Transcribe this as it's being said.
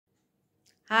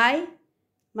Hi,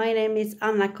 my name is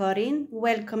Anna-Karin.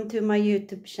 Welcome to my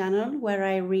YouTube channel where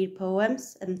I read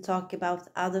poems and talk about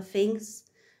other things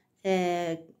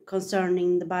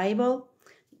concerning the Bible.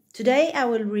 Today I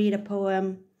will read a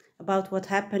poem about what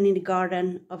happened in the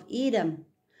Garden of Eden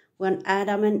when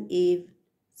Adam and Eve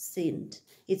sinned.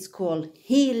 It's called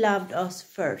He Loved Us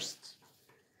First.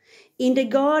 In the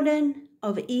Garden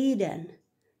of Eden,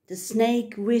 the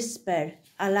snake whispered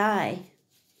a lie.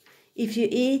 If you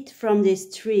eat from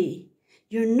this tree,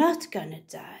 you're not gonna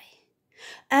die.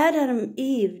 Adam and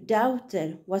Eve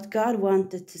doubted what God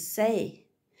wanted to say,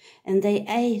 and they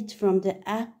ate from the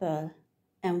apple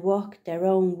and walked their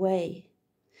own way.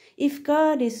 If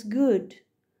God is good,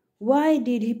 why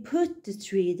did he put the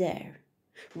tree there?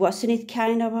 Wasn't it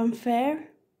kind of unfair?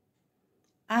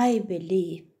 I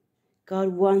believe God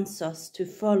wants us to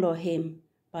follow him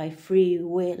by free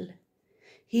will.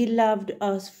 He loved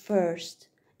us first,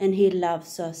 and he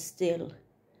loves us still.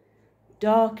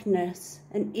 Darkness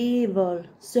and evil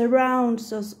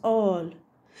surrounds us all,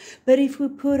 but if we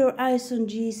put our eyes on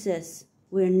Jesus,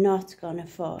 we're not gonna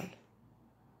fall.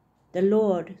 The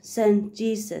Lord sent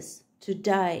Jesus to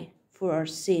die for our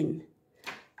sin,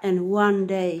 and one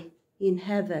day in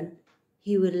heaven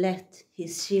he will let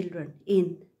his children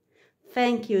in.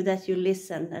 Thank you that you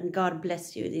listened, and God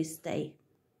bless you this day.